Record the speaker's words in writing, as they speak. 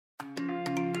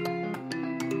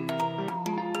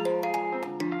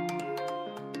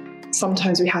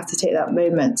Sometimes we have to take that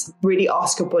moment to really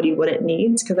ask your body what it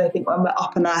needs, because I think when we're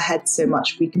up in our heads so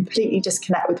much, we completely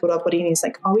disconnect with what our body needs.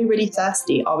 Like, are we really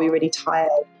thirsty? Are we really tired?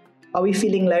 Are we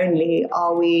feeling lonely?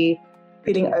 Are we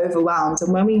feeling overwhelmed?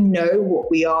 And when we know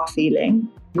what we are feeling,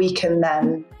 we can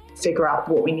then figure out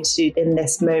what we need to do in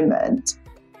this moment.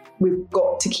 We've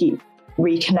got to keep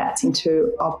reconnecting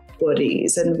to our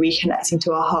bodies and reconnecting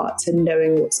to our hearts and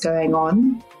knowing what's going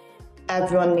on.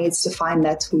 Everyone needs to find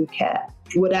their toolkit.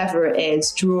 Whatever it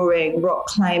is, drawing, rock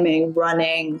climbing,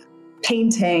 running,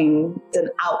 painting, an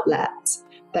outlet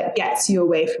that gets you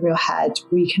away from your head,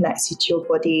 reconnects you to your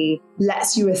body,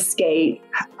 lets you escape.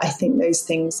 I think those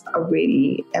things are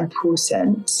really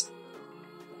important.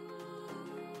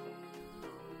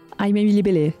 I'm Emily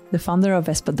Bellet, the founder of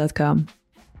Vespot.com,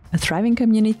 a thriving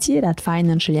community that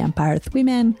financially empowers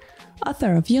women,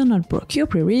 author of You're Not Broke, You're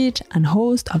Pre-Rich, and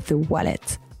host of The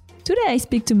Wallet. Today I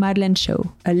speak to Madeleine Shaw,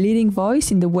 a leading voice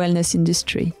in the wellness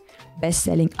industry,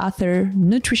 best-selling author,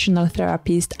 nutritional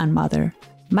therapist, and mother.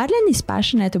 Madeleine is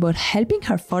passionate about helping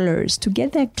her followers to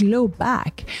get their glow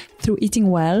back through eating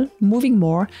well, moving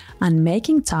more, and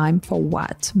making time for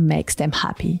what makes them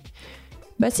happy.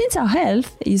 But since our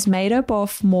health is made up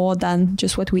of more than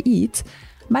just what we eat,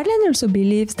 Madeleine also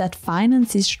believes that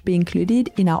finances should be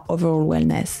included in our overall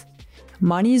wellness.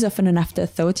 Money is often an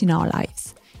afterthought in our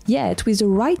lives. Yet, with the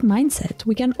right mindset,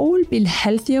 we can all build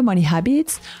healthier money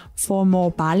habits for a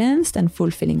more balanced and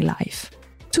fulfilling life.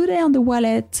 Today on The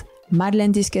Wallet,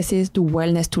 Madeleine discusses the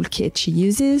wellness toolkit she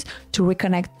uses to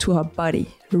reconnect to her body,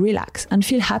 relax, and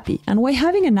feel happy, and why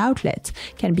having an outlet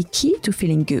can be key to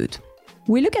feeling good.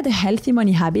 We look at the healthy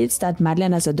money habits that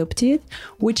Madeleine has adopted,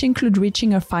 which include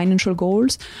reaching her financial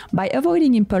goals by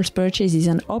avoiding impulse purchases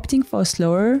and opting for a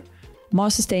slower,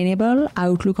 more sustainable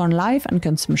outlook on life and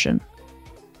consumption.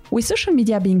 With social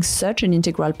media being such an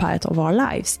integral part of our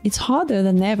lives, it's harder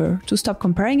than ever to stop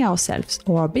comparing ourselves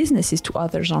or our businesses to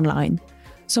others online.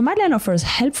 So Madeleine offers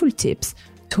helpful tips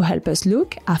to help us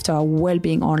look after our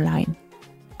well-being online.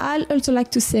 I'd also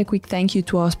like to say a quick thank you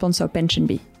to our sponsor,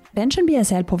 PensionBee. PensionBee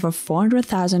has helped over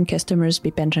 400,000 customers be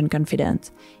pension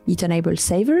confident. It enables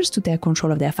savers to take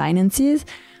control of their finances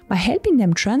by helping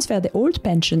them transfer their old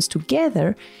pensions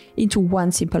together into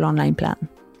one simple online plan.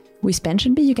 With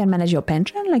PensionBee, you can manage your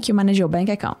pension like you manage your bank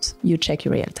account. You check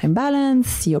your real-time balance,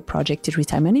 see your projected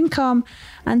retirement income,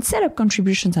 and set up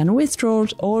contributions and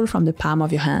withdrawals all from the palm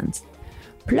of your hand.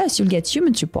 Plus, you'll get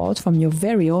human support from your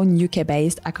very own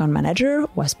UK-based account manager,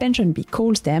 who as PensionBee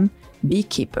calls them,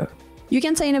 Beekeeper. You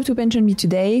can sign up to PensionBee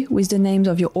today with the names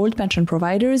of your old pension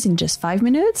providers in just 5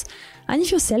 minutes, and if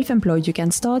you're self-employed, you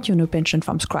can start your new pension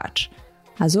from scratch.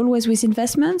 As always with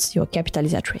investments, your capital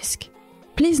is at risk.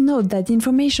 Please note that the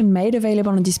information made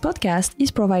available on this podcast is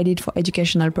provided for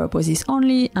educational purposes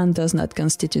only and does not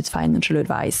constitute financial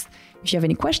advice. If you have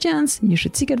any questions, you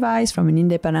should seek advice from an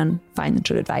independent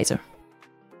financial advisor.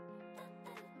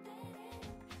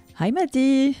 Hi,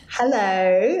 Maddie.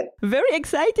 Hello. Very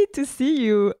excited to see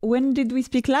you. When did we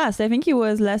speak last? I think it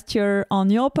was last year on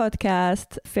your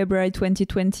podcast, February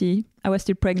 2020. I was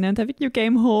still pregnant. I think you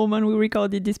came home and we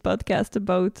recorded this podcast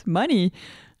about money.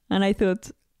 And I thought,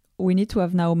 we need to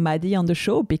have now Maddie on the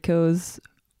show because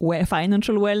we're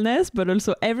financial wellness, but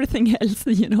also everything else,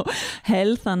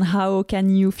 health and how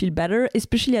can you feel better,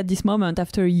 especially at this moment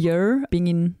after a year being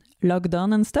in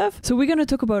lockdown and stuff. So we're going to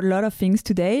talk about a lot of things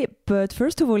today. But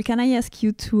first of all, can I ask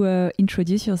you to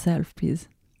introduce yourself, please?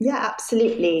 Yeah,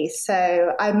 absolutely.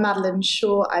 So I'm Madeleine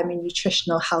Shaw. I'm a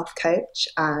nutritional health coach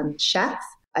and chef.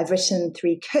 I've written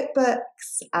 3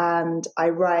 cookbooks and I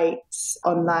write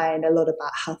online a lot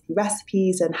about healthy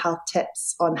recipes and health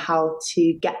tips on how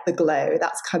to get the glow.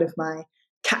 That's kind of my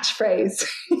catchphrase.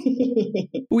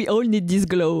 We all need this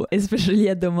glow, especially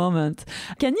at the moment.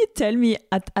 Can you tell me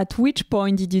at which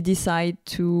point did you decide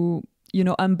to,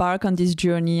 embark on this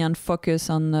journey and focus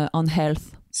on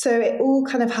health? So it all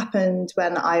kind of happened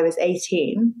when I was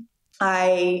 18.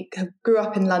 I grew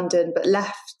up in London but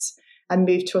left and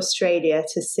moved to Australia,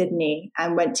 to Sydney,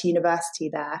 and went to university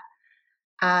there.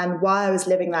 And while I was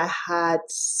living there, I had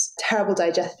terrible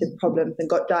digestive problems and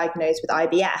got diagnosed with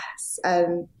IBS.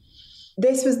 And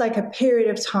this was like a period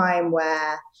of time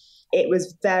where it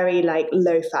was very like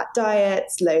low-fat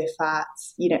diets, low-fat,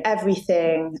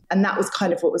 everything. And that was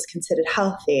kind of what was considered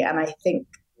healthy. And I think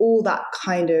all that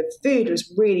kind of food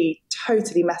was really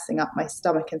totally messing up my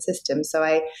stomach and system. So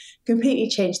I completely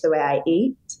changed the way I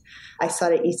eat. I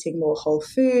started eating more whole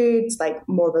foods, like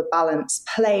more of a balanced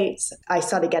plate. I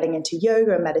started getting into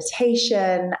yoga and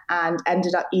meditation and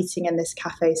ended up eating in this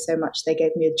cafe so much they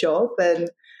gave me a job. And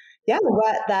I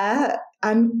worked there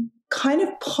and kind of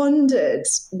pondered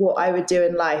what I would do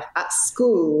in life. At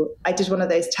school, I did one of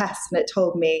those tests and it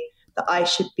told me that I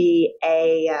should be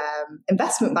a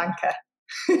investment banker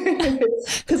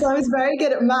because I was very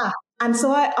good at math. And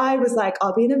so I was like,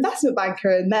 I'll be an investment banker.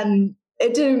 And then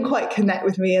it didn't quite connect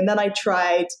with me. And then I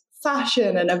tried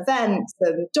fashion and events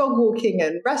and dog walking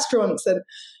and restaurants. And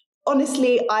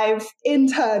honestly, I've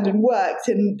interned and worked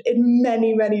in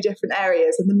many, many different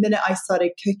areas. And the minute I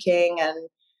started cooking and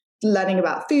learning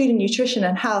about food and nutrition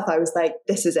and health, I was like,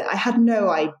 this is it. I had no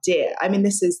idea. I mean,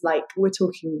 this is like, we're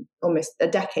talking almost a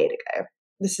decade ago.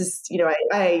 This is,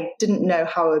 I didn't know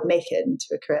how I would make it into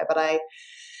a career, but I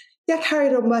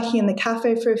carried on working in the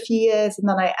cafe for a few years. And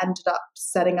then I ended up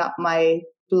setting up my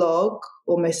blog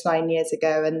almost 9 years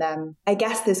ago. And then I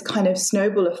guess this kind of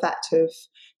snowball effect of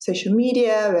social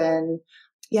media and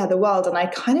the world. And I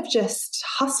kind of just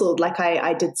hustled. Like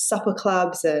I did supper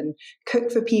clubs and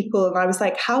cooked for people. And I was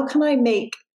like, how can I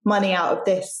make money out of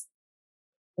this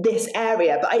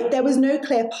area? But there was no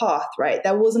clear path, right?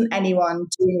 There wasn't anyone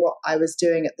doing what I was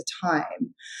doing at the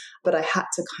time. But I had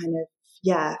to kind of,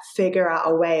 figure out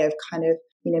a way of kind of,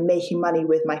 making money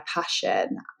with my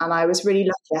passion. And I was really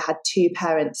lucky. I had two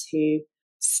parents who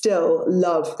still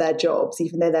love their jobs,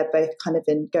 even though they're both kind of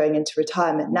going into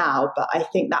retirement now. But I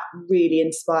think that really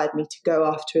inspired me to go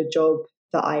after a job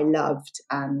that I loved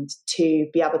and to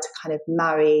be able to kind of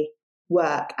marry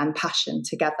work and passion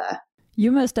together.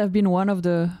 You must have been one of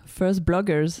the first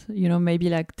bloggers, maybe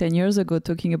like 10 years ago,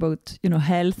 talking about,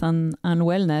 health and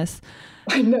wellness.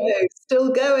 I know,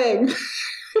 still going.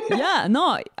 Yeah,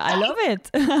 no, I love it.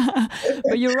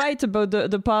 But you're right about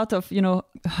the part of,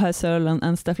 hustle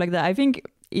and stuff like that. I think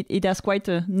it has quite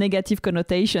a negative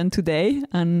connotation today.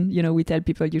 And, we tell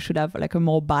people you should have like a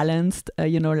more balanced,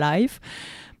 life.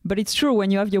 But it's true, when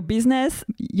you have your business,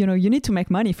 you need to make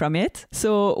money from it.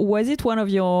 So was it one of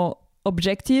your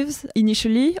objectives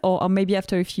initially, or maybe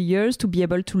after a few years, to be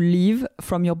able to live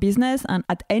from your business? And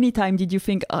at any time did you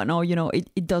think, oh no,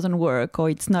 it doesn't work, or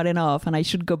it's not enough and I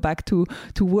should go back to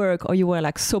work? Or you were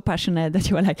like so passionate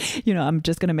that you were like, I'm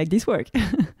just going to make this work? Do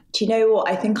you know what?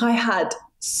 I think I had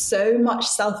so much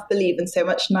self-belief and so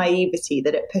much naivety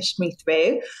that it pushed me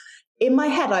through. In my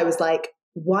head, I was like,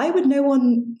 why would no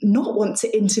one not want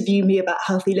to interview me about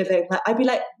healthy living? Like, I'd be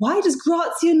like, why does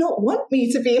Grazia not want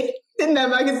me to be in their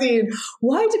magazine?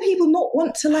 Why do people not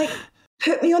want to like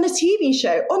put me on a TV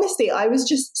show? Honestly, I was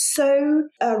just so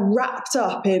wrapped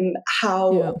up in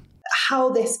how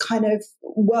this kind of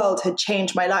world had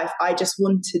changed my life. I just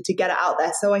wanted to get it out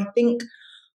there. So I think,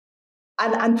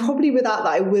 and probably without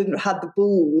that, I wouldn't have had the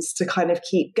balls to kind of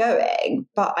keep going.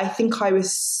 But I think I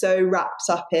was so wrapped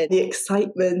up in the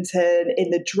excitement and in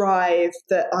the drive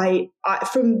that I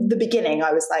from the beginning,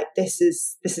 I was like, this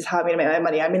is how I'm going to make my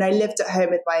money. I mean, I lived at home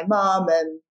with my mom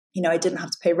and, I didn't have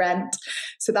to pay rent.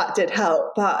 So that did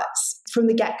help. But from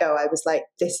the get-go, I was like,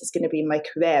 this is going to be my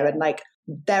career. And like,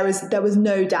 there was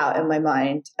no doubt in my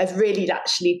mind. I've really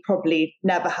actually probably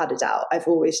never had a doubt. I've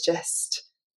always just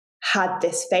had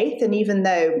this faith. And even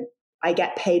though I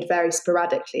get paid very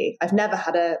sporadically, I've never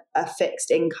had a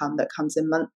fixed income that comes in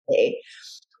monthly,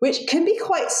 which can be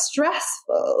quite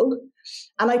stressful.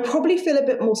 And I probably feel a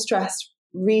bit more stressed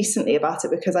recently about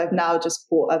it because I've now just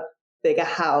bought a bigger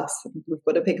house. We've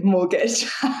got a big mortgage.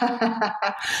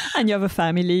 And you have a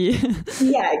family.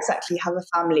 Yeah, exactly. Have a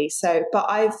family. So, but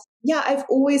I've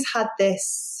always had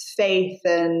this faith,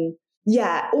 and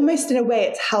almost in a way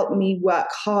it's helped me work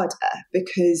harder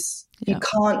because you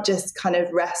can't just kind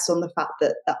of rest on the fact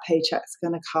that that paycheck's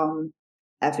going to come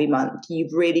every month.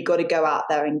 You've really got to go out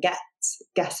there and get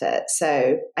it.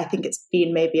 So I think it's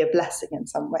been maybe a blessing in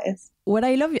some ways. What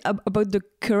I love about the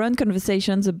current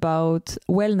conversations about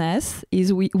wellness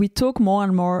is we talk more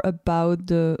and more about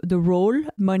the role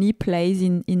money plays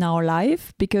in our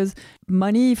life, because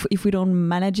money, if we don't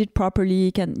manage it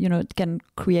properly, can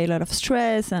create a lot of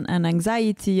stress and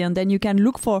anxiety, and then you can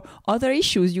look for other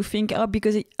issues. You think,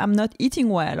 because I'm not eating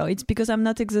well, or it's because I'm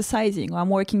not exercising, or I'm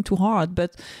working too hard.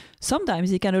 But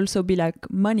sometimes it can also be like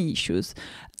money issues.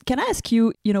 Can I ask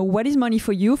you, what is money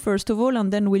for you, first of all,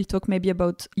 and then we'll talk maybe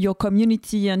about your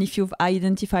community and if you've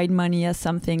identified money as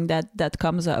something that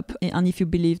comes up, and if you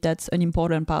believe that's an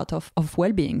important part of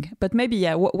well-being. But maybe,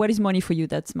 what is money for you?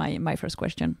 That's my first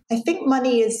question. I think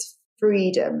money is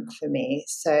freedom for me.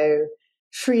 So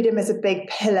freedom is a big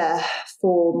pillar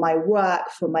for my work,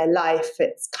 for my life.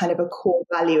 It's kind of a core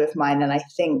value of mine. And I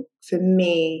think for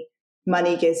me,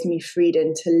 money gives me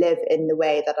freedom to live in the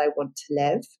way that I want to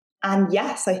live. And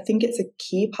yes, I think it's a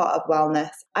key part of wellness.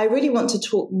 I really want to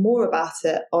talk more about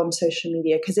it on social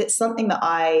media because it's something that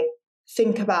I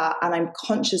think about and I'm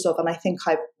conscious of, and I think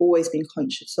I've always been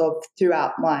conscious of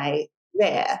throughout my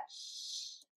career.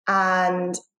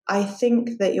 And I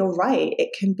think that you're right.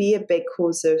 It can be a big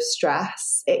cause of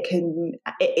stress. It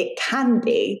can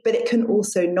be, but it can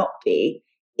also not be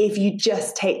if you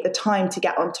just take the time to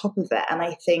get on top of it. And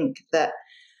I think that,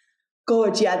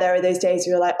 God, yeah, there are those days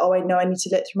where you're like, oh, I know I need to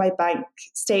look through my bank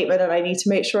statement and I need to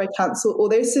make sure I cancel all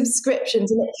those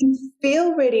subscriptions. And it can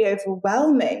feel really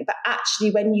overwhelming. But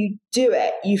actually, when you do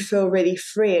it, you feel really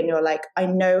free and you're like, I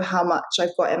know how much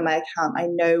I've got in my account. I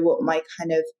know what my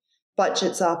kind of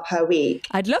budgets are per week.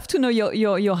 I'd love to know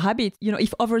your habit. You know,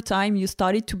 if over time you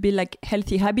started to build like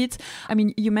healthy habits. I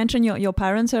mean, you mentioned your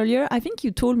parents earlier. I think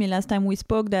you told me last time we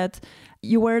spoke that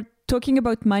you were talking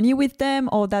about money with them,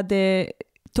 or that they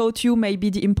taught you maybe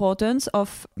the importance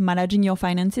of managing your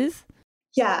finances.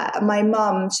 Yeah, my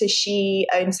mum, so she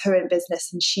owns her own business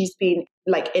and she's been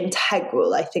like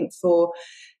integral, I think, for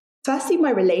firstly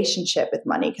my relationship with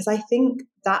money, because I think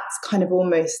that's kind of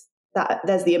almost that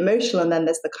there's the emotional and then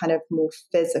there's the kind of more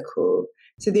physical.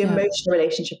 So the emotional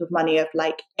relationship with money, of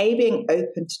like being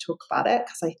open to talk about it,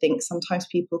 because I think sometimes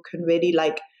people can really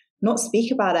like not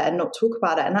speak about it and not talk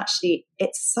about it. And actually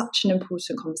it's such an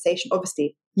important conversation.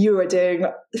 Obviously you are doing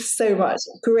so much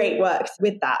great work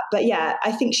with that. But yeah,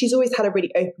 I think she's always had a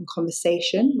really open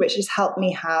conversation, which has helped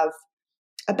me have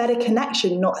a better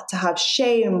connection, not to have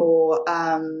shame or,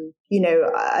 an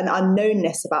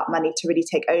unknownness about money, to really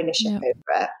take ownership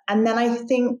over it. And then I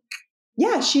think,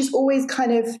 she's always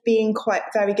kind of been quite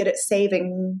very good at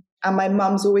saving. And my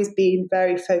mum's always been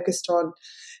very focused on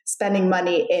spending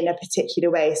money in a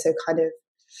particular way. So kind of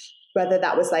whether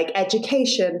that was like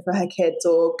education for her kids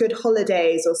or good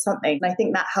holidays or something. And I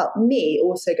think that helped me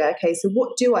also go, okay, so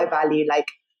what do I value? Like,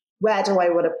 where do I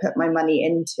want to put my money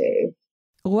into?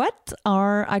 What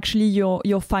are actually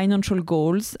your financial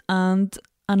goals, and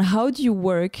how do you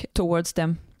work towards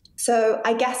them? So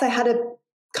I guess I had a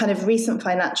kind of recent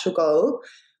financial goal,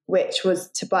 which was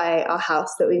to buy our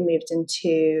house that we moved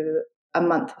into a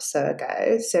month or so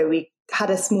ago. So we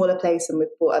had a smaller place and we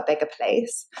bought a bigger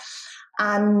place.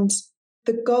 And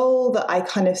the goal that I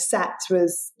kind of set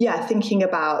was, thinking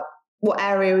about what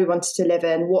area we wanted to live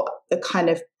in, what the kind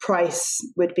of price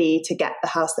would be to get the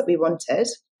house that we wanted.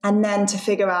 And then to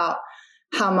figure out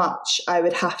how much I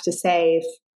would have to save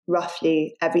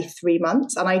roughly every 3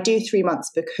 months. And I do 3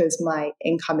 months because my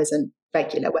income isn't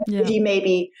regular. If you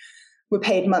maybe were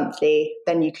paid monthly,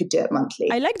 then you could do it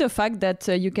monthly. I like the fact that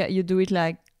you do it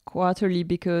like quarterly,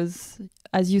 because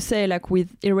as you say, like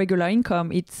with irregular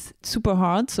income, it's super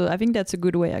hard. So I think that's a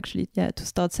good way actually, to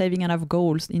start saving and have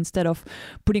goals instead of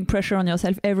putting pressure on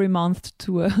yourself every month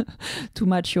to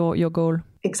match your goal.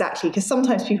 Exactly, because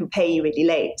sometimes people pay you really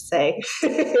late, so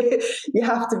you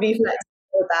have to be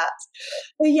flexible with that.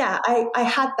 But I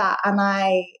had that, and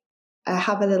I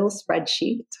have a little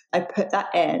spreadsheet. I put that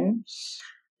in,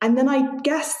 and then I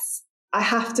guess I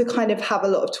have to kind of have a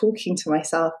lot of talking to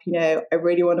myself. I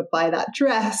really want to buy that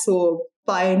dress or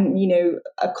buy,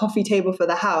 a coffee table for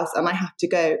the house, and I have to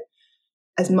go,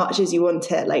 as much as you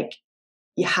want it, like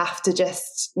you have to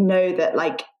just know that,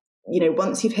 like,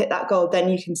 once you've hit that goal, then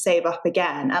you can save up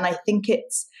again. And I think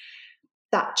it's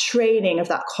that training of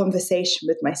that conversation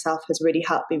with myself has really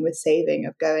helped me with saving,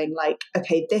 of going like,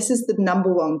 okay, this is the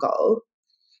number one goal.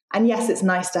 And yes, it's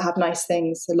nice to have nice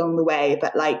things along the way,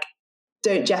 but like,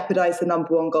 don't jeopardize the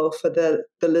number one goal for the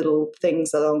little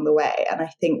things along the way. And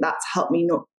I think that's helped me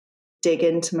not dig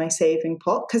into my saving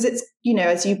pot, because it's,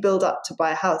 as you build up to buy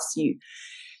a house,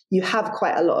 you have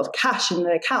quite a lot of cash in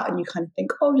the account and you kind of think,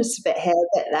 oh, just a bit here,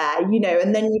 a bit there,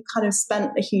 and then you kind of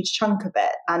spent a huge chunk of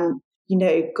it. And,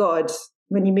 God,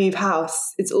 when you move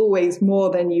house, it's always more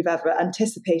than you've ever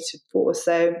anticipated for.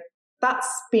 So that's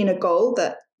been a goal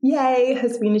that,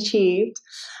 has been achieved.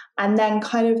 And then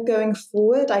kind of going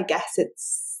forward, I guess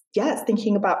it's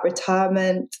thinking about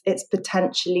retirement. It's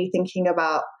potentially thinking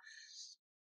about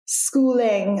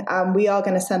schooling. We are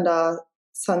going to send our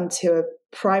son to a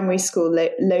primary school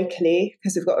locally,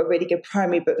 because we've got a really good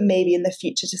primary, but maybe in the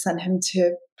future to send him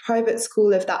to private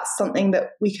school if that's something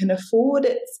that we can afford.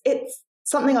 It's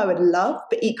something I would love,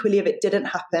 but equally if it didn't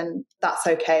happen, that's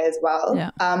okay as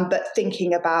well. But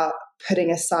thinking about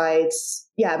putting aside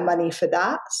money for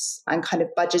that and kind of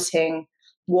budgeting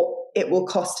what it will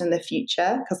cost in the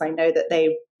future, because I know that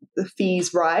the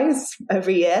fees rise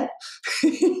every year.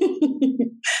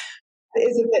 It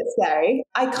is a bit scary.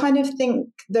 I kind of think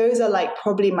those are like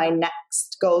probably my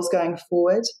next goals going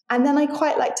forward. And then I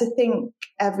quite like to think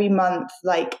every month,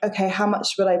 like, okay, how much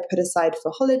would I put aside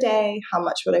for holiday? How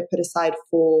much would I put aside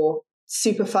for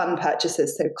super fun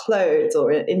purchases? So clothes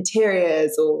or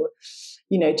interiors or,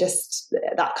 just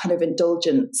that kind of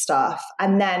indulgent stuff.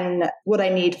 And then what I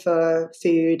need for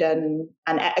food and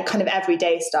kind of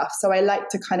everyday stuff. So I like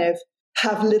to kind of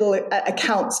have little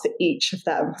accounts for each of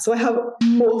them. So I have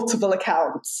multiple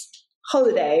accounts,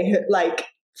 holiday, like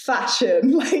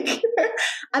fashion, like,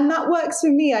 and that works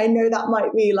for me. I know that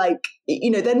might be like,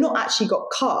 they're not actually got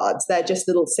cards. They're just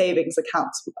little savings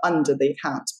accounts under the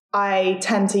account. I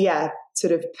tend to,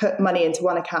 sort of put money into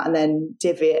one account and then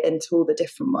divvy it into all the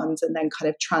different ones and then kind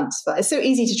of transfer. It's so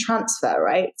easy to transfer,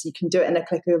 right? So you can do it in a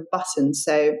click of a button.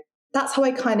 So that's how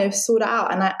I kind of sort it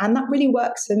out. And that really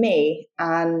works for me.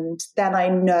 And then I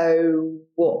know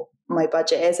what my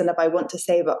budget is. And if I want to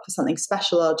save up for something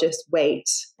special, I'll just wait.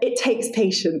 It takes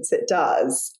patience. It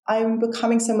does. I'm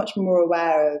becoming so much more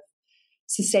aware of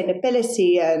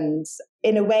sustainability. And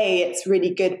in a way, it's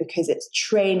really good because it's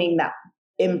training that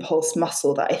impulse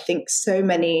muscle that I think so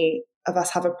many of us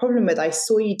have a problem with. I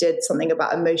saw you did something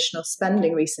about emotional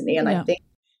spending recently. And I think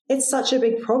it's such a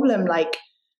big problem. Like,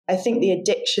 I think the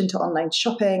addiction to online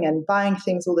shopping and buying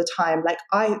things all the time, like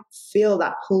I feel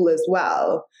that pull as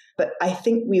well. But I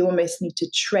think we almost need to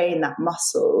train that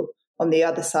muscle on the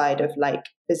other side of like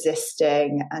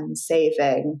resisting and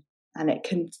saving. And it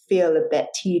can feel a bit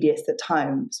tedious at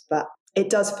times, but it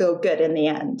does feel good in the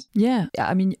end. Yeah,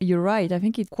 I mean, you're right. I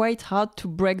think it's quite hard to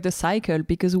break the cycle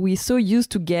because we're so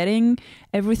used to getting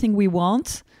everything we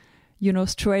want,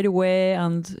 straight away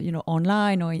and,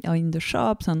 online or in the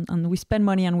shops and we spend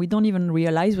money and we don't even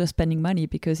realize we're spending money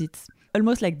because it's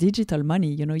almost like digital money.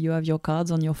 You have your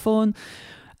cards on your phone.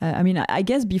 I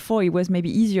guess before it was maybe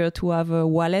easier to have a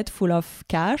wallet full of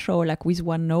cash or like with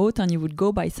one note and you would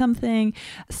go buy something,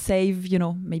 save,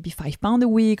 maybe £5 a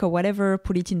week or whatever,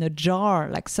 put it in a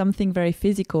jar, like something very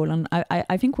physical. And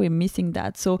I think we're missing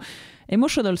that. So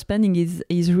emotional spending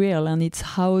is real and it's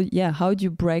how do you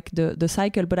break the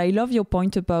cycle? But I love your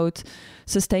point about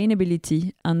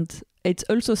sustainability and it's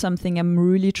also something I'm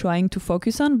really trying to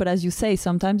focus on. But as you say,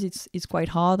 sometimes it's quite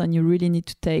hard and you really need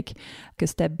to take a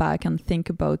step back and think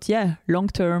about,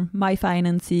 long-term, my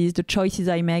finances, the choices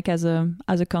I make as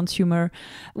a consumer.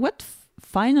 What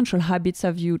financial habits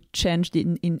have you changed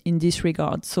in this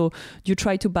regard? So do you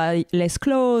try to buy less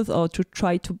clothes or to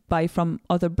try to buy from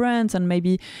other brands? And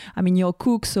maybe, you're a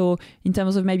cook. So in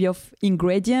terms of maybe of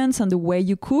ingredients and the way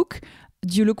you cook,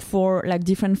 do you look for like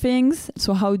different things?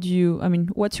 So how do you,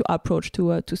 what's your approach to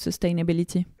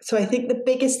sustainability? So I think the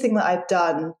biggest thing that I've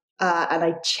done, and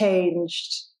I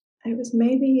changed, it was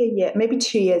maybe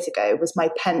 2 years ago, was my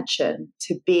pension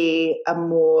to be a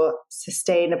more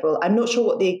sustainable, I'm not sure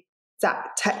what the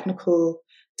exact technical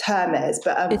term is,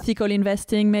 but ethical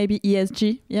investing, maybe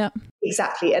ESG. Yeah,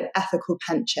 exactly, an ethical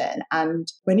pension. And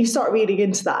when you start reading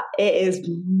into that, it is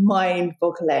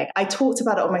mind-boggling. I talked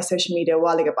about it on my social media a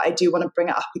while ago, but I do want to bring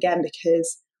it up again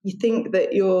because you think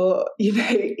that you're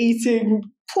eating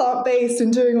plant-based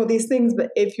and doing all these things, but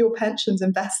if your pension's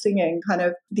investing in kind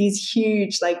of these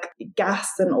huge like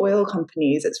gas and oil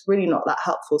companies, it's really not that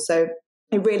helpful. So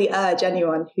I really urge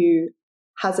anyone who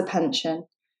has a pension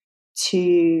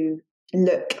to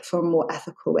look for more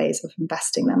ethical ways of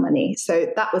investing their money.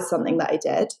 So that was something that I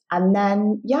did. And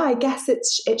then, I guess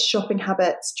it's shopping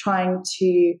habits, trying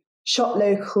to shop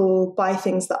local, buy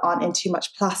things that aren't in too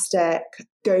much plastic,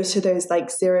 go to those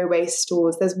like zero waste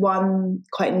stores. There's one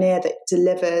quite near that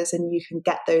delivers and you can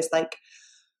get those like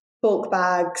bulk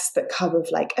bags that come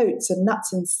with like oats and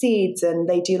nuts and seeds, and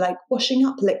they do like washing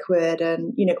up liquid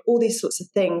and all these sorts of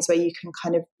things where you can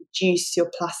kind of reduce your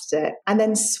plastic. And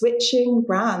then switching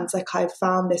brands, like I've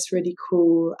found this really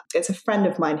cool, it's a friend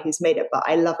of mine who's made it, but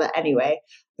I love it anyway.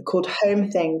 They're called Home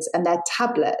Things and they're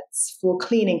tablets for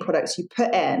cleaning products you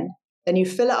put in, then you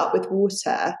fill it up with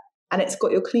water and it's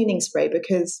got your cleaning spray.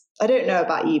 Because I don't know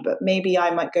about you, but maybe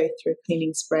I might go through a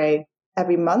cleaning spray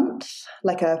every month,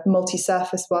 like a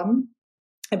multi-surface one.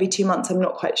 Every 2 months, I'm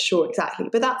not quite sure exactly.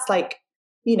 But that's like,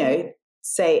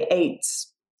 say 8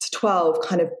 to 12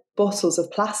 kind of bottles of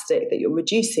plastic that you're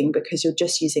reducing because you're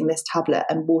just using this tablet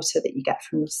and water that you get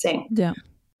from your sink. Yeah.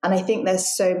 And I think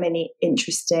there's so many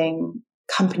interesting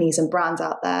companies and brands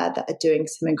out there that are doing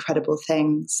some incredible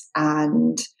things.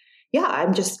 And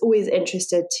I'm just always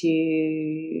interested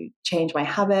to change my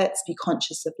habits, be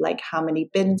conscious of like how many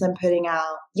bins I'm putting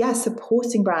out.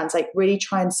 Supporting brands, like really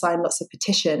try and sign lots of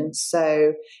petitions.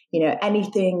 So,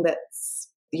 anything that's,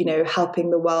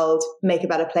 helping the world make a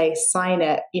better place, sign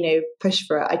it, push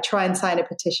for it. I try and sign a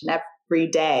petition every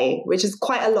day, which is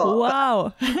quite a lot.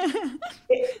 Wow.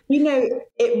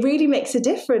 It really makes a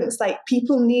difference. Like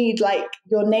people need like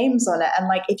your names on it. And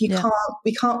like, if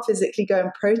we can't physically go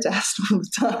and protest all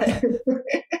the time.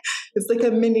 It's like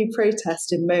a mini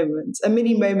protest in moments, a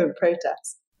mini moment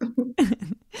protest.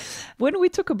 When we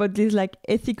talk about these like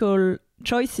ethical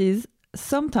choices,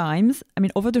 sometimes, I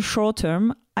mean, over the short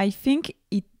term, I think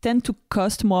it tends to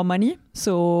cost more money.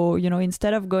 So,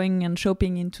 instead of going and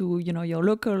shopping into, your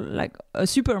local, like a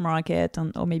supermarket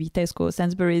or maybe Tesco,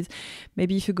 Sainsbury's,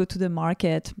 maybe if you go to the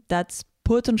market, that's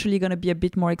potentially going to be a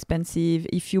bit more expensive.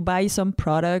 If you buy some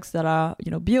products that are,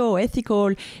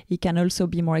 bioethical, it can also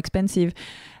be more expensive.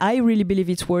 I really believe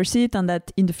it's worth it, and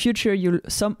that in the future you'll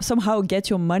somehow get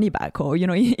your money back, or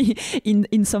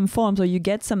in some forms, or you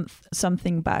get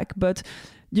something back. But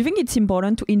do you think it's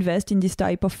important to invest in this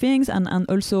type of things, and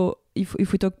also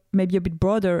if we talk maybe a bit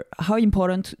broader, how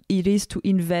important it is to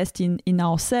invest in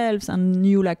ourselves and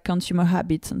new like consumer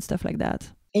habits and stuff like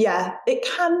that? Yeah, it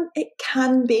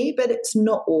can be, but it's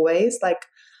not always. Like,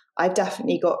 I've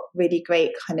definitely got really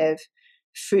great kind of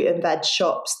fruit and veg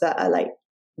shops that are like,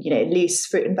 loose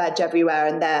fruit and veg everywhere,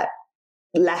 and they're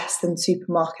less than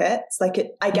supermarkets. Like,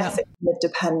 I guess it kind of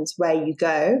depends where you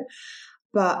go.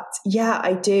 But yeah,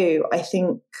 I do. I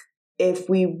think if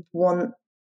we want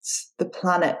the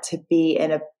planet to be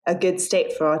in a good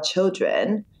state for our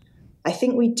children, I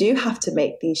think we do have to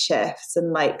make these shifts.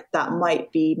 And like, that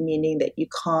might be meaning that you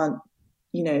can't,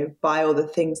 buy all the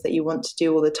things that you want to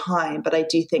do all the time. But I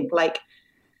do think like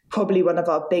probably one of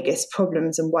our biggest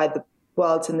problems and why the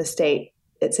world's in the state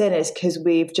it's in is because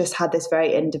we've just had this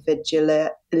very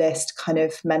individualist kind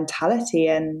of mentality,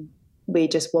 and we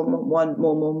just want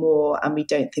more, and we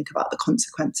don't think about the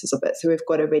consequences of it. So we've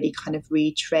got to really kind of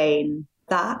retrain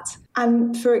that.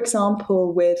 And for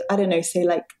example, with, I don't know, say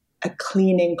like a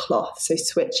cleaning cloth, so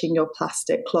switching your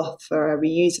plastic cloth for a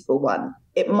reusable one,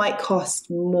 it might cost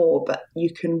more, but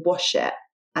you can wash it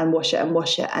and wash it and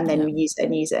wash it, and then use it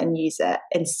and use it and use it,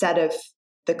 instead of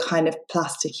the kind of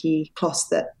plasticky cloths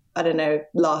that, I don't know,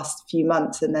 last a few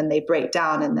months and then they break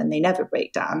down and then they never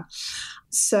break down.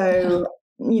 So,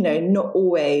 not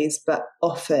always, but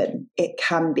often it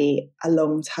can be a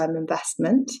long-term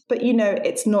investment. But,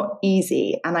 it's not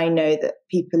easy. And I know that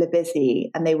people are busy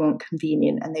and they want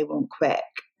convenient and they want quick.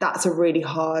 That's a really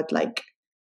hard,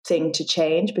 thing to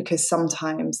change, because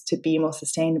sometimes to be more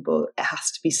sustainable, it has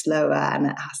to be slower and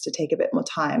it has to take a bit more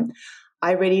time.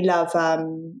 I really love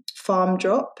Farm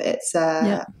Drop. It's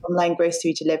online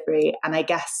grocery delivery. And I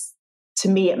guess to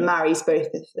me, it marries both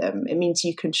of them. It means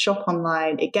you can shop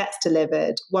online, it gets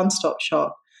delivered, one-stop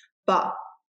shop, but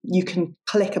you can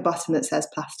click a button that says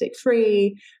plastic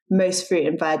free. Most fruit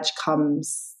and veg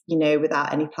comes,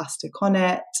 without any plastic on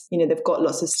it. They've got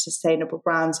lots of sustainable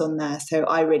brands on there. So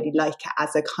I really like it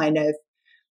as a kind of,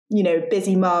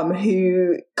 busy mum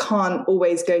who can't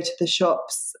always go to the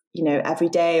shops, every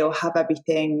day or have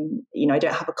everything. I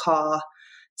don't have a car.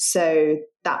 So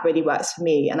that really works for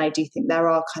me. And I do think there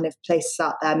are kind of places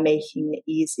out there making it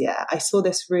easier. I saw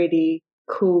this really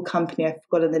cool company, I've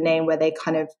forgotten the name, where they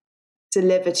kind of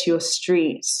deliver to your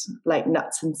street like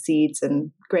nuts and seeds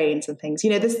and grains and things.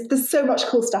 There's so much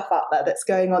cool stuff out there that's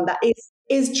going on that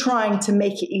is trying to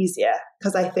make it easier,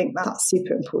 because I think that's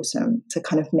super important to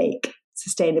kind of make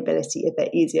sustainability a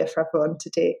bit easier for everyone to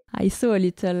do. I saw a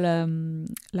little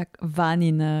van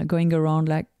in going around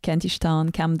like Kentish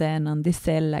Town, Camden, and they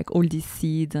sell like all these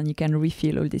seeds and you can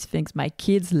refill all these things. My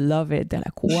kids love it. They're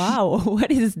like, wow,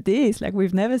 what is this? Like,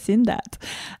 we've never seen that.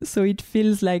 So it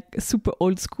feels like super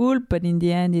old school, but in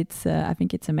the end, I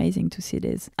think it's amazing to see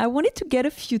this. I wanted to get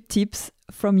a few tips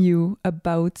from you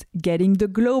about getting the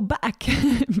glow back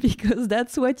because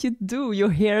that's what you do.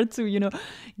 You're here to,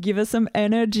 give us some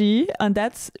energy, and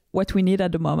that's what we need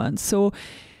at the moment. So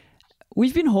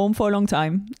we've been home for a long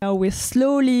time. Now we're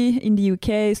slowly in the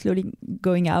UK, slowly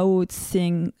going out,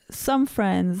 seeing some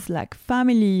friends, like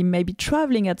family, maybe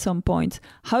traveling at some point.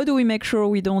 How do we make sure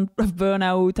we don't burn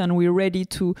out and we're ready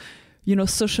to,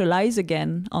 socialize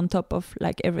again on top of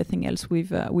like everything else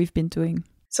we've been doing?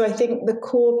 So I think the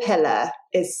core pillar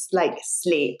is like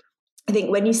sleep. I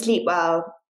think when you sleep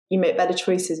well, you make better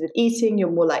choices with eating,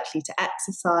 you're more likely to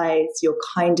exercise, you're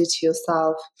kinder to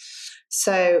yourself.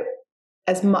 So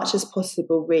as much as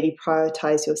possible, really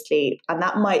prioritize your sleep. And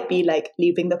that might be like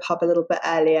leaving the pub a little bit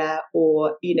earlier,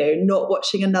 or, not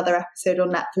watching another episode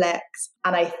on Netflix.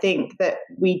 And I think that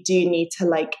we do need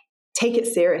to take it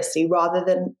seriously rather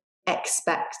than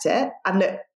expect it. And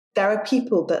that there are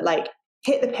people that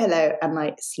hit the pillow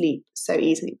and sleep so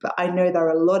easily. But I know there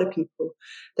are a lot of people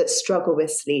that struggle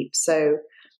with sleep. So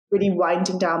really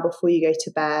winding down before you go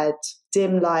to bed,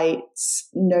 dim lights,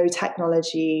 no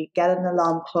technology, get an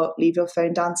alarm clock, leave your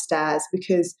phone downstairs,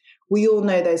 because we all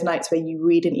know those nights where you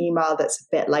read an email that's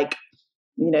a bit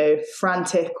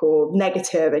frantic or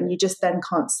negative, and you just then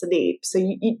can't sleep. So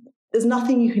there's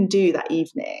nothing you can do that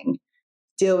evening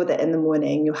deal with it in the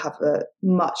morning, you'll have a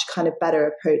much kind of better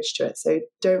approach to it. So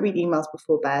don't read emails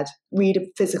before bed. Read a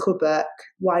physical book,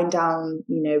 wind down,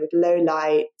 with low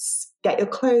lights, get your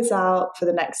clothes out for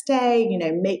the next day,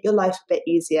 make your life a bit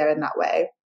easier in that way.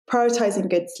 Prioritizing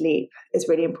good sleep is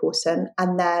really important.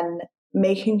 And then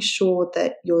making sure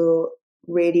that you're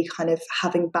really kind of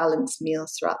having balanced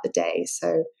meals throughout the day.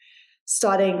 So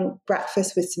starting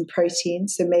breakfast with some protein.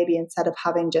 So maybe instead of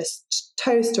having just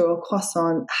toast or a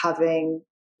croissant, having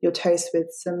your toast with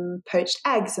some poached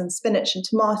eggs and spinach and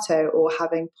tomato, or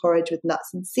having porridge with nuts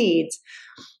and seeds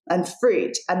and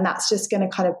fruit. And that's just going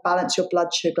to kind of balance your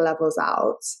blood sugar levels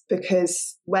out,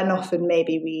 because when often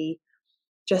maybe we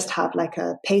just have like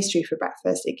a pastry for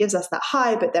breakfast, it gives us that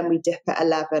high, but then we dip at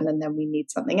 11 and then we need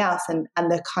something else. And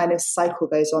the kind of cycle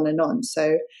goes on and on.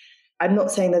 So I'm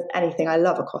not saying there's anything, I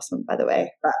love a croissant, by the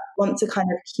way, but want to kind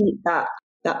of keep that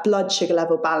blood sugar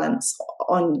level balance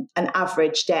on an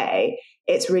average day.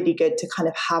 It's really good to kind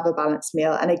of have a balanced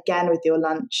meal. And again, with your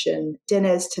lunch and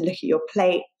dinners, to look at your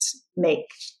plate, make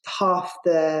half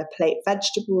the plate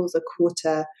vegetables, a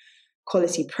quarter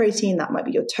quality protein, that might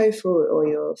be your tofu or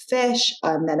your fish,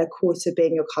 and then a quarter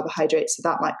being your carbohydrates. So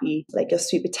that might be like your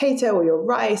sweet potato or your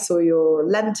rice or your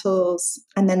lentils,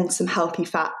 and then some healthy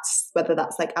fats, whether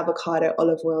that's like avocado,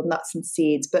 olive oil, nuts and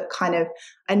seeds. But kind of,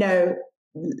 I know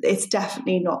it's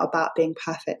definitely not about being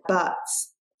perfect, but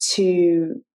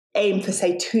to aim for,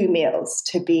 say, 2 meals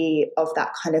to be of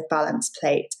that kind of balanced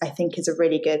plate, I think is a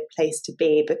really good place to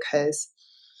be, because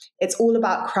it's all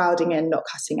about crowding in, not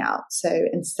cutting out. So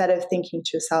instead of thinking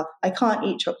to yourself, I can't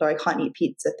eat chocolate, or I can't eat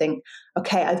pizza, think,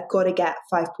 okay, I've got to get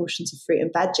 5 portions of fruit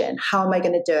and veg in. How am I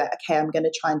going to do it? Okay, I'm going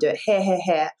to try and do it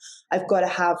here. I've got to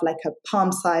have like a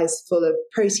palm size full of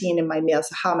protein in my meal.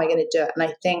 So how am I going to do it? And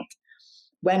I think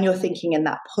when you're thinking in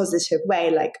that positive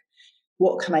way, like,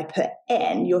 what can I put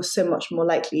in? You're so much more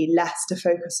likely less to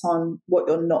focus on what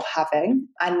you're not having,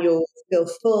 and you'll feel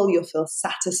full, you'll feel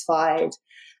satisfied.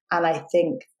 And I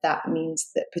think that means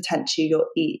that potentially you'll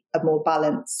eat a more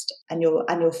balanced, and you'll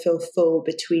feel full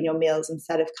between your meals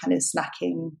instead of kind of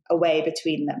snacking away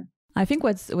between them. I think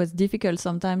what's difficult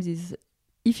sometimes is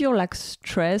if you're like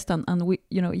stressed and we,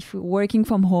 if you're working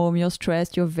from home, you're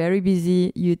stressed, you're very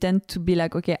busy, you tend to be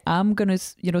like, okay, I'm going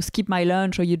to, skip my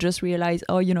lunch, or you just realize,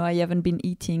 oh, I haven't been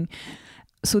eating.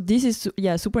 So this is,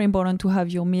 super important to have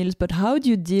your meals. But how do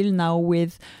you deal now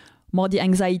with more the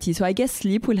anxiety? So I guess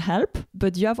sleep will help,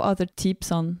 but do you have other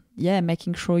tips on,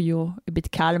 making sure you're a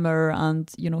bit calmer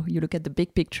and, you look at the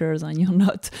big pictures and you're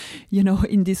not,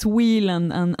 in this wheel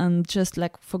and just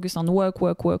like focus on work,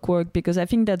 because I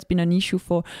think that's been an issue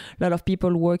for a lot of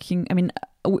people working. I mean,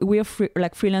 we're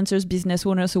freelancers, business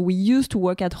owners, so we used to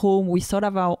work at home. We sort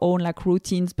of have our own like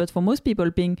routines, but for most people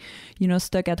being,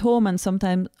 stuck at home and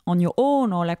sometimes on your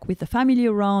own or like with the family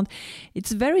around,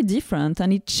 it's very different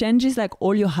and it changes like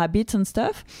all your habits and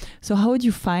stuff. So how would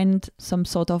you find some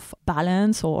sort of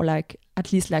balance, or like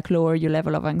at least like lower your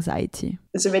level of anxiety?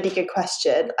 It's a really good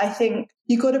question. I think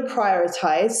you got to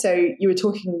prioritize. So you were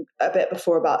talking a bit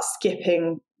before about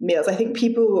skipping meals. I think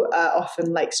people are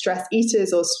often like stress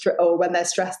eaters, or when they're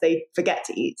stressed, they forget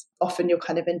to eat. Often you're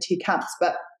kind of in 2 camps.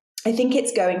 But I think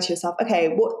it's going to yourself, okay,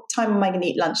 what time am I going to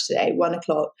eat lunch today?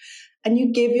 1:00. And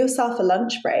you give yourself a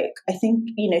lunch break. I think,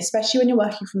 especially when you're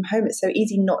working from home, it's so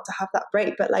easy not to have that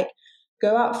break. But like,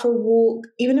 go out for a walk,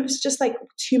 even if it's just like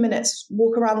 2 minutes,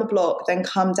 walk around the block, then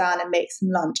come down and make some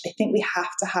lunch. I think we have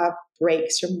to have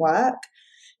breaks from work.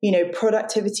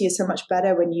 Productivity is so much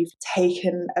better when you've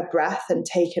taken a breath and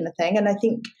taken a thing. And I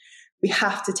think we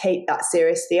have to take that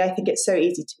seriously. I think it's so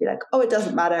easy to be like, oh, it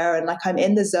doesn't matter. And like, I'm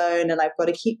in the zone and I've got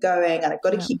to keep going and I've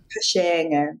got to keep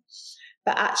pushing.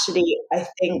 But actually, I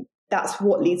think that's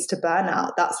what leads to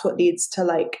burnout. That's what leads to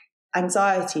like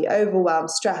anxiety, overwhelm,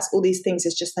 stress, all these things,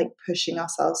 is just like pushing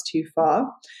ourselves too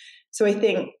far. So I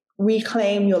think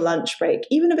reclaim your lunch break,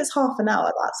 even if it's half an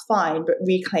hour, that's fine, but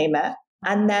reclaim it.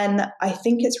 And then I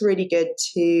think it's really good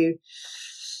to,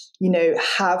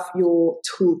 have your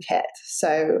toolkit.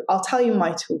 So I'll tell you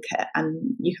my toolkit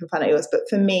and you can find out yours. But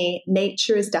for me,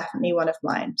 nature is definitely one of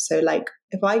mine. So like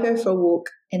if I go for a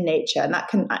walk in nature, and that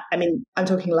can, I'm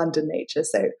talking London nature,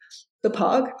 so the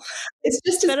park, it's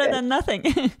just better than nothing.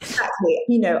 Exactly.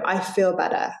 I feel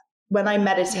better when I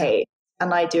meditate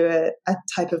and I do a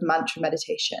type of mantra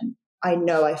meditation. I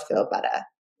know I feel better.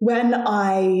 When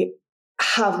I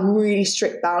have really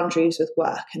strict boundaries with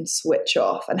work and switch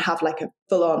off and have like a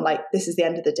full on, like, this is the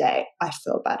end of the day, I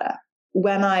feel better.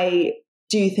 When I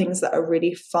do things that are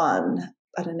really fun,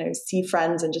 I don't know, see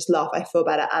friends and just laugh, I feel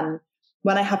better. And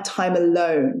when I have time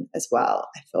alone as well,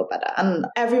 I feel better. And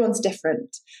everyone's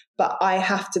different, but I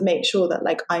have to make sure that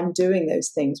like I'm doing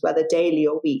those things, whether daily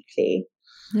or weekly.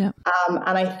 Yeah.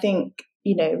 And I think,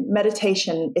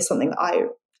 meditation is something that I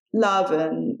love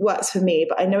and works for me,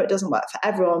 but I know it doesn't work for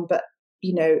everyone. But,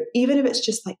 even if it's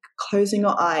just like closing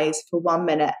your eyes for 1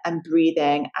 minute and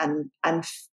breathing and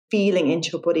feeling into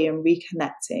your body and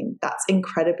reconnecting, that's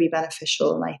incredibly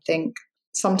beneficial. And I think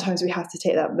sometimes we have to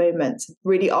take that moment to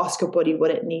really ask your body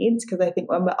what it needs. Because I think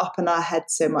when we're up in our head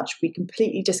so much, we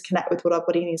completely disconnect with what our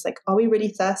body needs. Like, are we really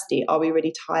thirsty? Are we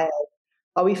really tired?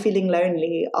 Are we feeling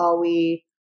lonely? Are we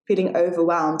feeling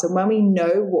overwhelmed? And when we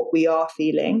know what we are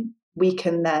feeling, we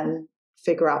can then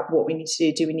figure out what we need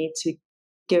to do. Do we need to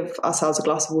give ourselves a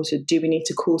glass of water? Do we need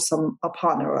to call a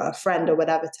partner or a friend or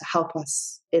whatever to help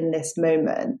us in this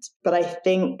moment? But I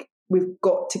think we've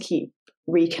got to keep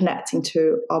reconnecting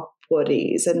to our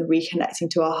bodies and reconnecting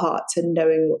to our hearts and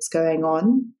knowing what's going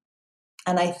on.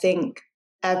 And I think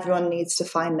everyone needs to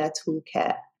find their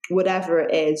toolkit, whatever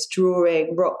it is: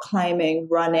 drawing, rock climbing,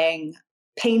 running,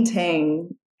 painting,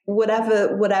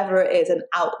 whatever it is, an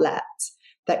outlet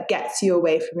that gets you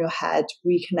away from your head,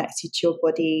 reconnects you to your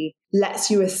body,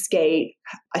 lets you escape.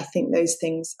 I think those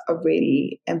things are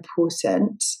really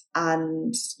important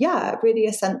and really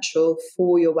essential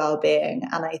for your well-being.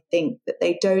 And I think that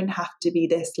they don't have to be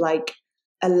this like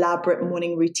elaborate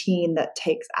morning routine that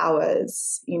takes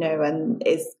hours, and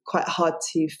is quite hard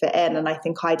to fit in. And I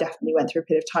think I definitely went through a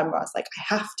period of time where I was like,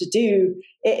 I have to do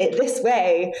it this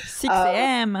way. 6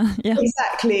 a.m. Yeah.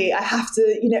 Exactly. I have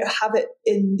to, have it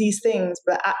in these things,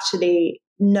 but actually,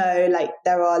 no, like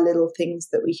there are little things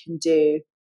that we can do.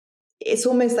 It's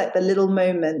almost like the little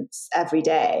moments every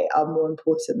day are more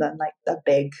important than like the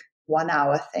big 1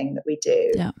 hour thing that we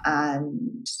do. Yeah.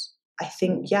 And I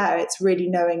think, it's really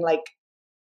knowing like,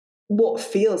 what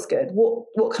feels good?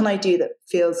 What can I do that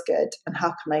feels good? And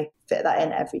how can I fit that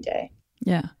in every day?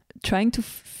 Yeah. Trying to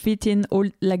fit in all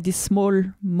like these small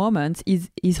moments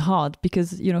is hard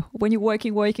because, when you're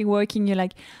working, you're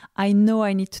like, I know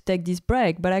I need to take this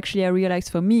break. But actually I realize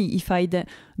for me, if I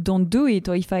don't do it,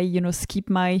 or if I, skip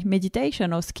my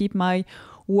meditation or skip my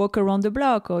walk around the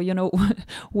block or,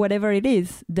 whatever it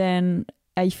is, then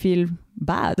I feel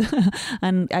bad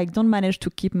and I don't manage to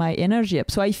keep my energy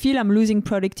up. So I feel I'm losing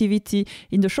productivity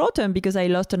in the short term because I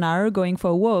lost an hour going for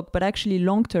a walk, but actually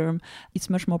long term, it's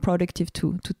much more productive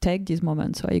to take these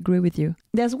moments. So I agree with you.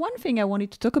 There's one thing I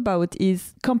wanted to talk about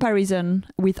is comparison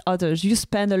with others. You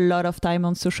spend a lot of time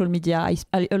on social media.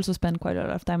 I also spend quite a lot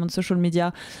of time on social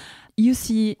media. You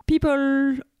see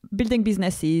people building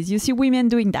businesses. You see women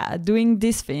doing that, doing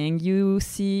this thing. You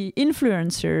see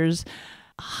influencers.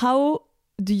 How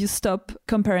do you stop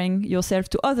comparing yourself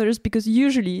to others? Because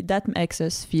usually that makes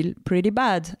us feel pretty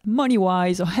bad,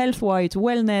 money-wise or health-wise,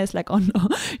 wellness, like on,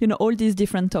 all these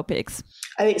different topics.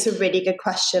 I think it's a really good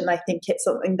question. I think it's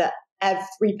something that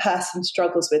every person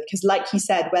struggles with because, like you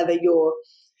said, whether you're,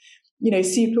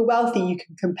 super wealthy, you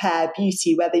can compare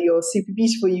beauty. Whether you're super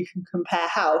beautiful, you can compare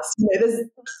house. There's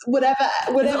whatever.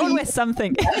 There's always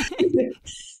something.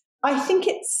 I think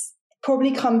it's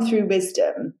probably come through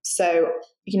wisdom. So,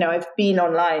 I've been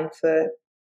online for,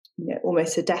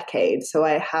 almost a decade. So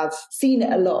I have seen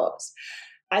it a lot.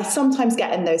 I sometimes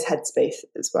get in those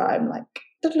headspaces where I'm like,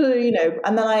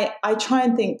 and then I try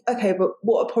and think, okay, but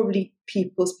what are probably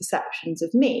people's perceptions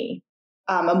of me?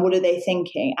 And what are they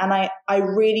thinking? And I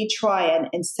really try and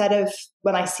instead of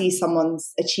when I see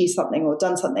someone's achieved something or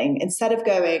done something, instead of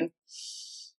going,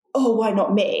 oh, why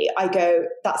not me? I go,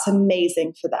 that's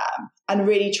amazing for them. And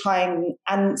really trying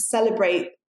and celebrate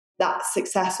that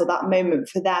success or that moment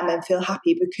for them and feel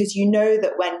happy because you know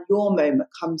that when your moment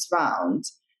comes round,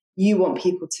 you want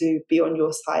people to be on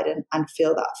your side and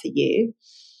feel that for you.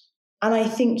 And I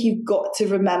think you've got to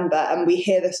remember, and we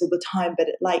hear this all the time, but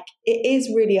it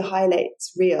is really a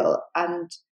highlights reel and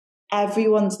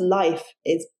everyone's life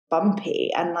is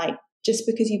bumpy. And just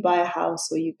because you buy a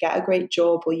house or you get a great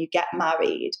job or you get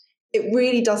married, it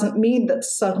really doesn't mean that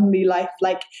suddenly life,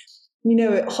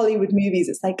 Hollywood movies,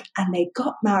 it's like, and they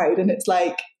got married and it's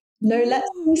like, no, let's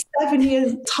see 7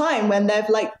 years time when they've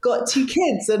got 2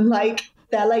 kids and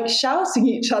they're shouting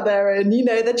at each other and,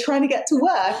 they're trying to get to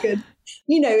work and,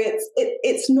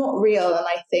 it's not real. And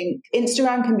I think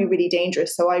Instagram can be really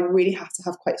dangerous. So I really have to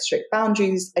have quite strict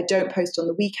boundaries. I don't post on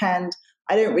the weekend.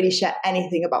 I don't really share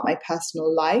anything about my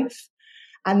personal life.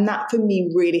 And that for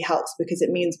me really helps because it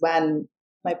means when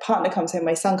my partner comes home,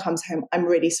 my son comes home, I'm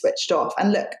really switched off.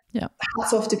 And look,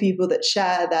 hats off to people that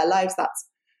share their lives.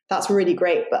 That's really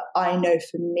great. But I know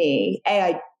for me, A,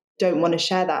 I don't want to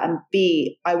share that. And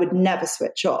B, I would never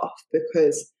switch off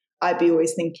because I'd be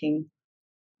always thinking,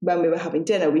 when we were having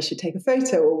dinner, we should take a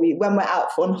photo, or when we're out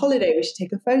on holiday, we should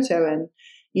take a photo. And,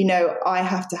 I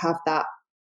have to have that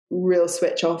real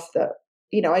switch off that,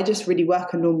 I just really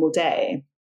work a normal day.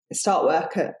 I start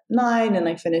work at 9 and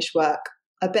I finish work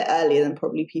a bit earlier than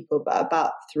probably people, but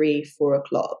about 3-4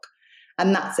 o'clock.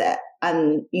 And that's it.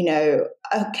 And,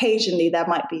 occasionally there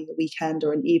might be a weekend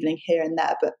or an evening here and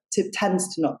there, but it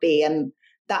tends to not be. And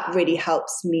that really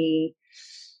helps me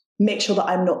make sure that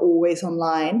I'm not always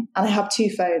online. And I have 2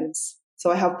 phones.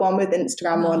 So I have one with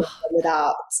Instagram on and one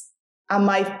without. And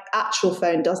my actual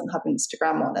phone doesn't have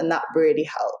Instagram on, and that really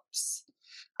helps.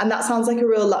 And that sounds like a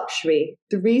real luxury.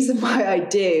 The reason why I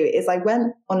do is I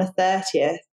went on a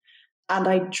 30th and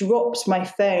I dropped my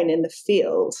phone in the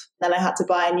field. Then I had to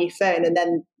buy a new phone, and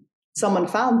then someone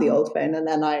found the old phone,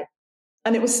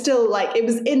 and it was still it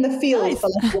was in the field for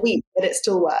a week, but it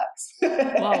still works.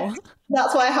 Wow.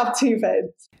 That's why I have 2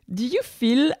 phones. Do you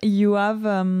feel you have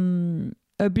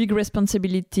a big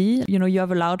responsibility? You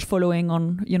have a large following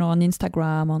on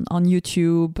Instagram, on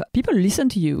YouTube. People listen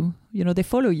to you, they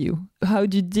follow you. How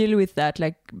do you deal with that?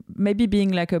 Like maybe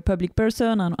being like a public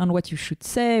person on what you should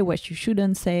say, what you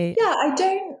shouldn't say? Yeah, I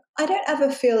don't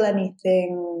ever feel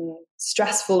anything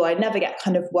stressful. I never get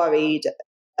kind of worried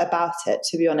about it,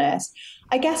 to be honest.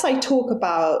 I guess I talk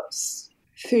about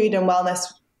food and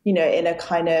wellness, in a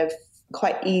kind of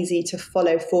quite easy to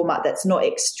follow format that's not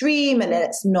extreme and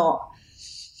it's not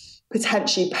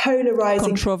potentially polarizing,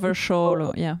 controversial,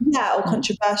 or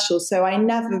controversial. So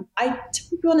to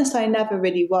be honest, I never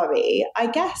really worry. I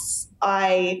guess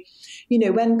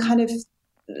when kind of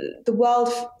the world,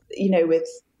 with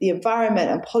the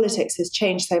environment and politics has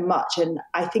changed so much, and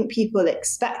I think people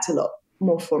expect a lot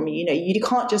more from me. You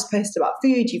can't just post about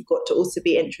food. You've got to also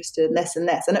be interested in this and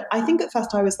this. And I think at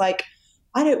first I was like,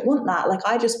 I don't want that. Like,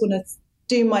 I just want to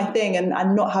do my thing and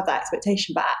not have that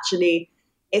expectation. But actually,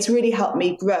 it's really helped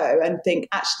me grow and think,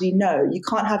 actually, no, you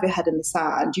can't have your head in the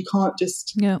sand. You can't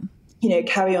just,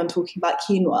 carry on talking about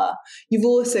quinoa. You've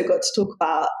also got to talk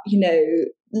about,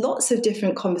 lots of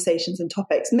different conversations and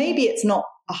topics. Maybe it's not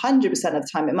 100% of the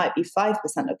time. It might be 5%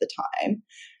 of the time.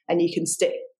 And you can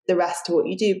stick the rest to what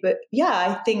you do. But yeah,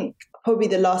 I think probably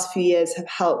the last few years have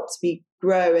helped me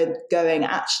grow and going,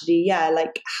 actually,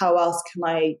 how else can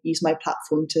I use my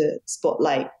platform to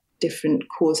spotlight different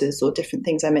causes or different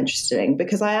things I'm interested in?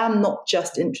 Because I am not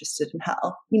just interested in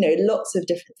health, lots of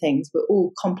different things. We're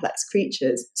all complex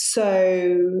creatures.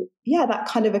 So yeah, that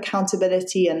kind of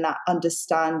accountability and that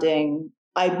understanding,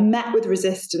 I met with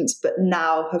resistance, but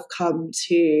now have come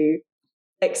to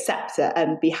accept it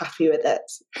and be happy with it.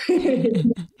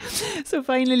 So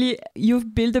finally,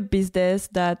 you've built a business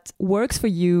that works for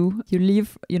you. You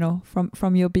live,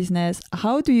 from your business.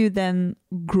 How do you then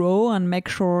grow and make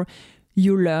sure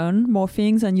you learn more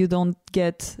things and you don't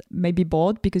get maybe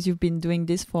bored because you've been doing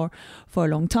this for a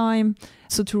long time?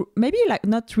 So to maybe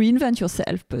not reinvent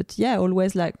yourself, but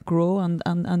always grow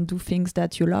and do things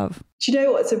that you love. Do you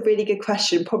know what? It's a really good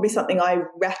question. Probably something I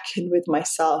reckon with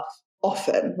myself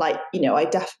often. I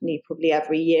definitely probably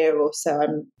every year or so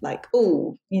I'm like,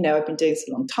 I've been doing this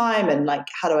a long time, and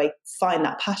how do I find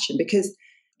that passion? Because,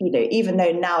 even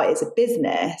though now it is a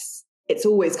business, it's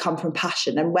always come from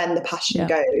passion. And when the passion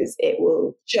goes, it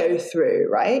will show through,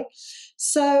 right?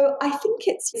 So I think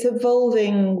it's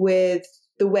evolving with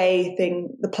the way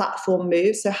the platform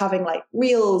moves. So having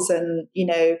reels and,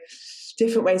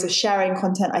 different ways of sharing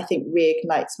content, I think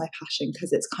reignites my passion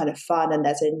because it's kind of fun and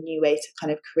there's a new way to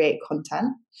kind of create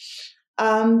content.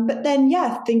 But then,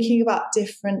 thinking about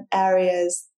different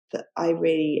areas that I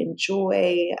really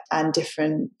enjoy and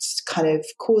different kind of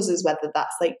causes, whether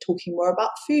that's talking more about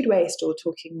food waste or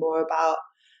talking more about,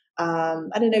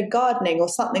 gardening or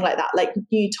something like that,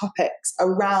 new topics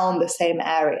around the same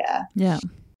area. Yeah.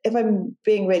 If I'm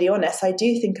being really honest, I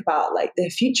do think about the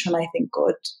future and I think,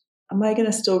 God, am I going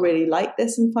to still really like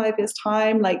this in 5 years'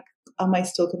 time? Am I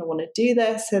still going to want to do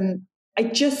this? And I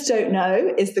just don't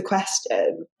know is the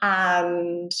question.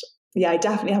 And I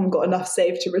definitely haven't got enough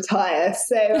saved to retire.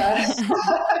 So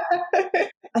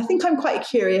I think I'm quite a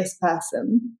curious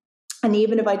person. And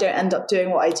even if I don't end up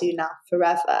doing what I do now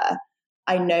forever,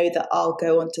 I know that I'll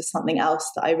go on to something else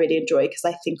that I really enjoy, because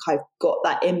I think I've got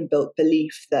that inbuilt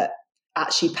belief that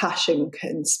actually passion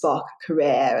can spark a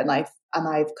career. And I've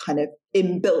kind of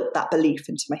inbuilt that belief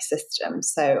into my system.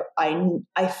 So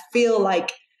I feel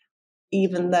like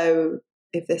even though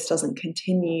if this doesn't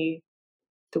continue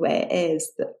the way it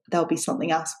is, that there'll be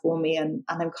something else for me. And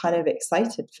I'm kind of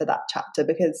excited for that chapter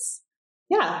because,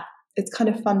 it's kind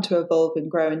of fun to evolve and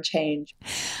grow and change.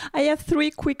 I have 3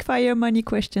 quick fire money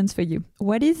questions for you.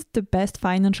 What is the best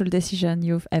financial decision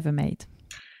you've ever made?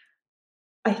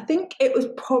 I think it was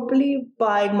probably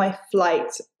buying my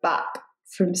flight back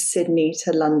from Sydney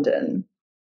to London.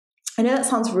 I know that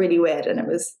sounds really weird, and it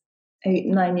was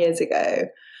 8-9 years ago,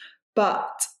 but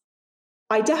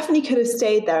I definitely could have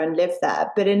stayed there and lived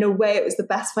there. But in a way, it was the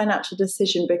best financial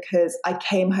decision because I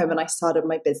came home and I started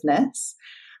my business.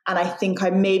 And I think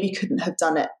I maybe couldn't have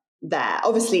done it there.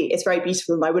 Obviously, it's very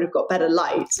beautiful and I would have got better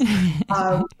light.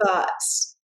 But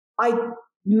I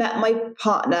met my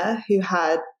partner who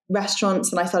had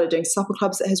restaurants, and I started doing supper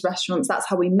clubs at his restaurants. That's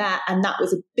how we met. And that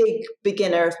was a big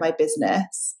beginner of my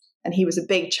business. And he was a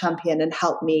big champion and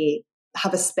helped me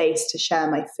have a space to share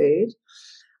my food.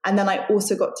 And then I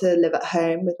also got to live at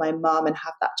home with my mum and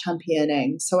have that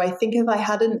championing. So I think if I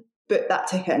hadn't booked that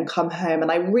ticket and come home,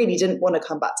 and I really didn't want to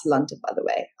come back to London, by the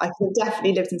way, I could have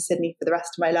definitely lived in Sydney for the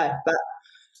rest of my life. But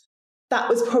that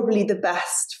was probably the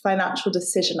best financial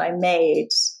decision I made.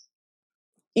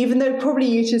 Even though probably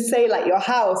you should say like your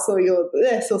house or your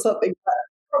this or something, but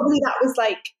probably that was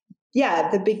like,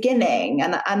 yeah, the beginning,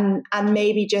 and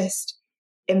maybe just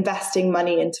investing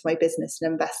money into my business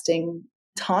and investing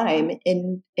time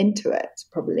into it,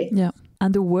 probably. Yeah.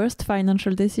 And the worst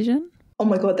financial decision? Oh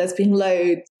my God, there's been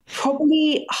loads.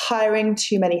 Probably hiring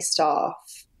too many staff.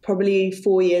 Probably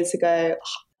 4 years ago,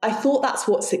 I thought that's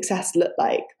what success looked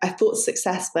like. I thought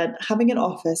success meant having an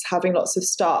office, having lots of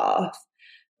staff.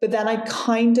 But then I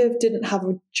kind of didn't have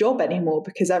a job anymore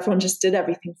because everyone just did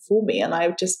everything for me, and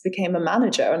I just became a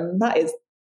manager. And that is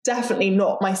definitely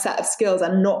not my set of skills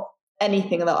and not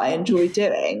anything that I enjoy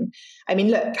doing. I mean,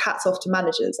 look, hats off to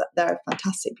managers. They're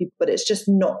fantastic people, but it's just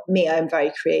not me. I'm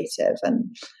very creative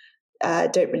and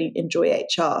don't really enjoy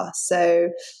HR. So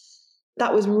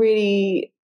that was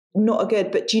really not a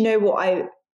good, but do you know what?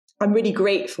 I'm really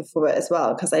grateful for it as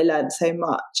well, because I learned so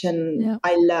much. And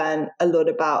I learned a lot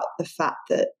about the fact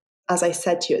that, as I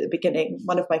said to you at the beginning,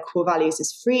 one of my core values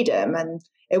is freedom, and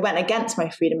it went against my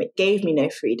freedom. It gave me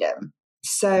no freedom.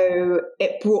 So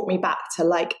it brought me back to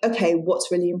like, okay,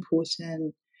 what's really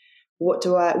important? What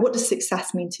does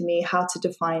success mean to me? How to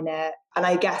define it? And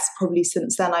I guess probably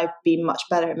since then I've been much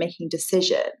better at making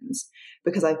decisions,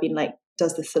 because I've been like,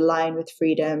 does this align with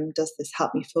freedom? Does this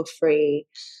help me feel free?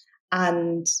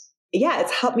 And yeah,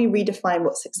 it's helped me redefine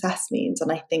what success means.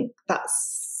 And I think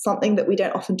that's something that we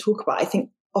don't often talk about. I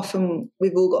think often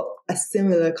we've all got a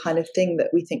similar kind of thing that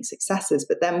we think success is,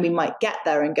 but then we might get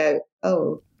there and go,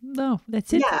 oh, no,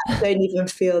 that's it. Yeah, I don't even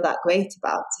feel that great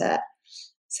about it.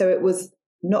 So it was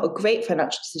not a great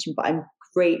financial decision, but I'm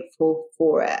grateful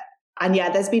for it. And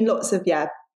yeah, there's been lots of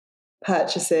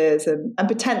purchases, and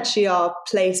potentially our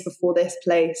place before this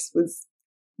place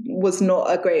was not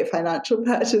a great financial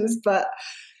purchase, but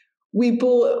we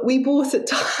bought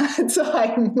at a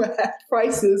time where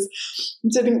prices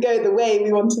didn't go the way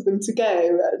we wanted them to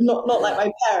go. Not like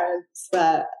my parents,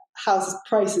 where house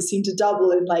prices seem to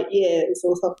double in like years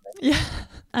or something. Yeah.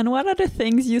 And what are the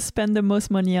things you spend the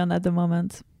most money on at the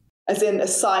moment? As in,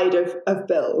 aside of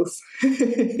bills.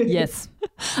 Yes.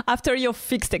 After your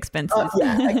fixed expenses.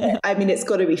 Okay. I mean, it's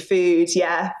got to be food.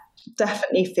 Yeah,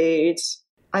 definitely food.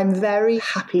 I'm very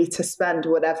happy to spend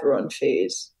whatever on food.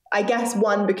 I guess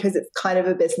one, because it's kind of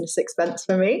a business expense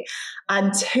for me.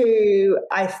 And two,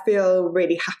 I feel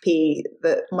really happy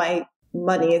that my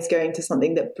money is going to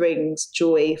something that brings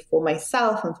joy for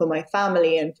myself and for my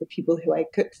family and for people who I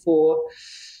cook for.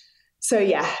 So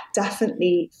yeah,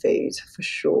 definitely food for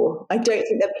sure. I don't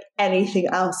think there'd be anything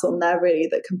else on there really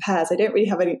that compares. I don't really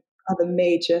have any other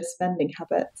major spending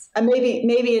habits. And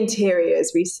maybe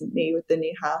interiors recently with the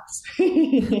new house.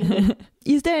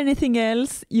 Is there anything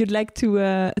else you'd like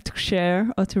to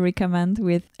share or to recommend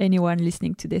with anyone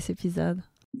listening to this episode?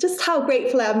 Just how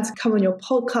grateful I am to come on your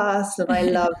podcast, and I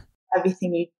love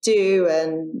everything you do,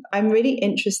 and I'm really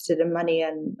interested in money,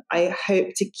 and I hope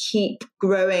to keep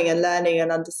growing and learning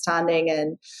and understanding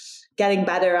and getting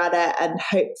better at it, and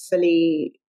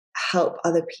hopefully help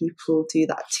other people do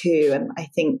that too. And I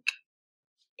think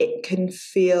it can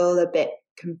feel a bit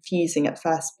confusing at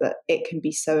first, but it can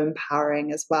be so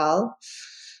empowering as well.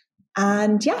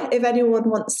 And yeah, if anyone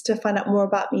wants to find out more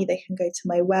about me, they can go to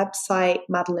my website,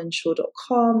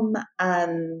 madeleineshaw.com.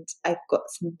 And I've got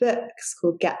some books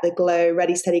called Get the Glow,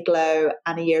 Ready, Steady, Glow,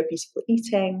 and A Year of Beautiful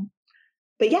Eating.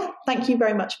 But yeah, thank you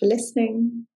very much for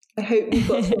listening. I hope you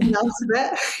got something out of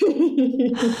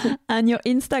it. And your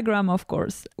Instagram, of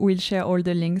course, we'll share all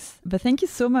the links. But thank you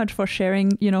so much for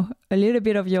sharing, a little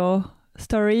bit of your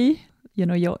story,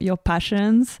 your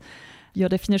passions, your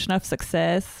definition of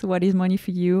success. What is money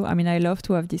for you? I mean, I love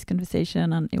to have this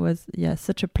conversation, and it was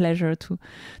such a pleasure to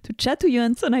chat to you,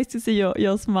 and so nice to see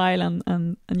your smile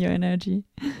and your energy.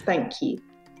 Thank you.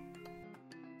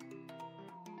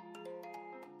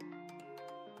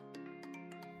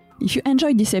 If you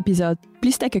enjoyed this episode,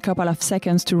 please take a couple of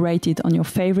seconds to rate it on your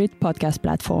favorite podcast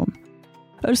platform.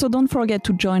 Also, don't forget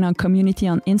to join our community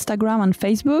on Instagram and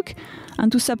Facebook,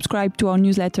 and to subscribe to our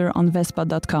newsletter on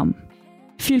vestpod.com.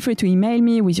 Feel free to email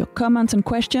me with your comments and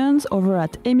questions over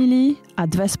at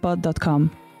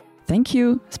emily@vestpod.com. Thank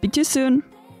you. Speak to you soon.